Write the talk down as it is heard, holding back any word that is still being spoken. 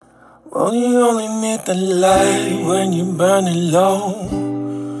Well, you only need the light when you're burning low.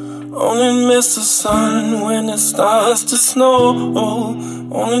 Only miss the sun when it starts to snow.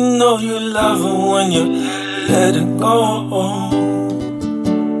 Only know you love her when you let it go.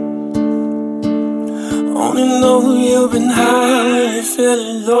 Only know you've been high when you're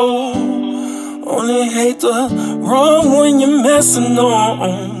feeling low. Only hate the wrong when you're messing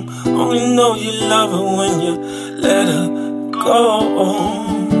on. Only know you love her when you let her go.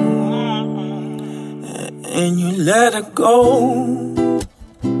 And you let her go.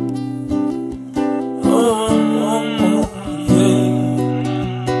 Yeah.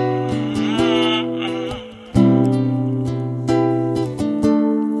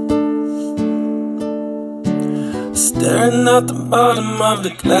 Staring at the bottom of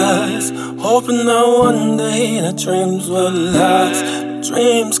the glass, hoping that one day the dreams will last.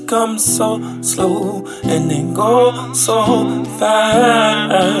 Dreams come so slow and they go so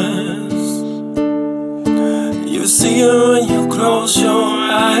fast. You see it when you close your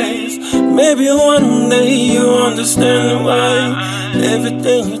eyes. Maybe one day you understand why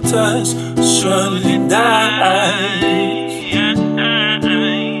everything you touch surely dies.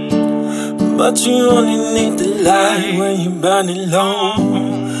 But you only need the light when you're burning low.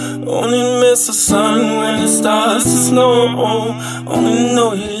 Only miss the sun when it starts to snow. Only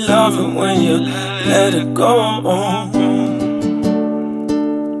know you love it when you let it go.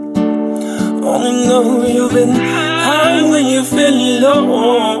 Only know you've been high when you're feeling low.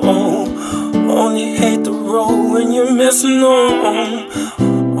 Only hate the road when you're missing on.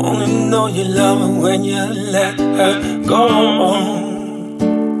 Only know you love her when you let her go.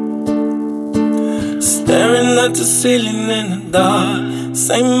 Staring at the ceiling in the dark,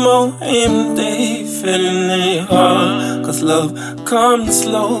 same old empty feeling in your heart. Cause love comes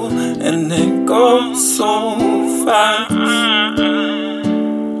slow and it goes so fast.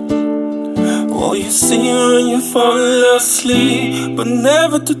 Oh, you see when you fall asleep, but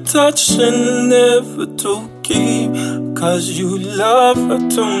never to touch and never to keep. Cause you love her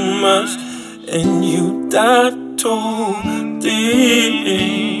too much and you dive too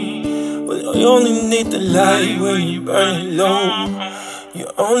deep. Well, you only need the light when you're burning low. You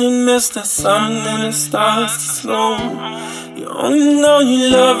only miss the sun and it starts to snow. You only know you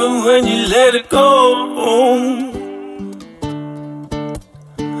love her when you let it go.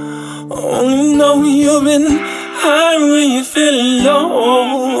 Only know you've been high when you're feeling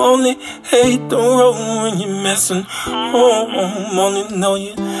low. Only hate the road when you're messing home. Only know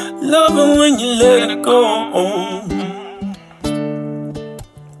you love her when you let it go.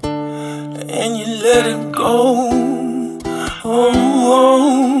 And you let it go.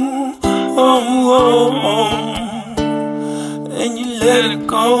 And you let it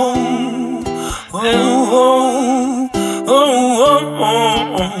go.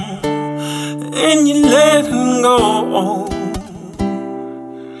 And you let him go.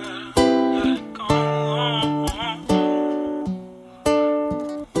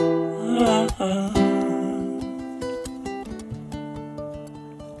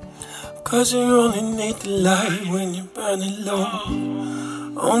 Cause you only need the light when you're burning low.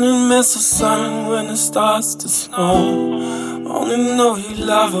 Only miss the sun when it starts to snow. Only know you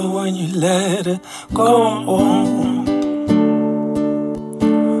love her when you let it go.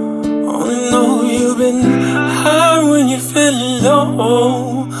 Only know you've been high when you're feeling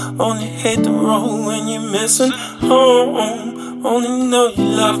low. Only hate the road when you're missing home. Only know you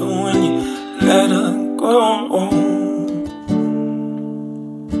love her when you let her go.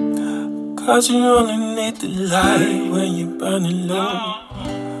 Cause you only need the light when you're burning low.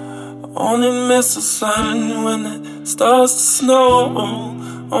 Only miss the sun when it starts to snow.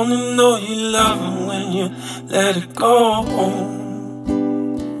 Only know you love her when you let it go.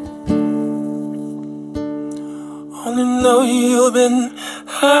 Only know you've been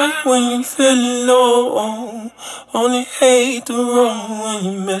high when you're feeling low. Only hate the road when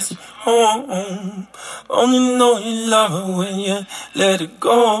you miss it home. Only know you love her when you let it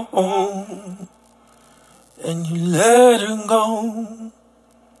go. And you let her go.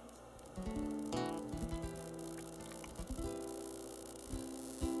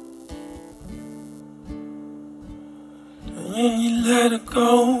 And you let her go.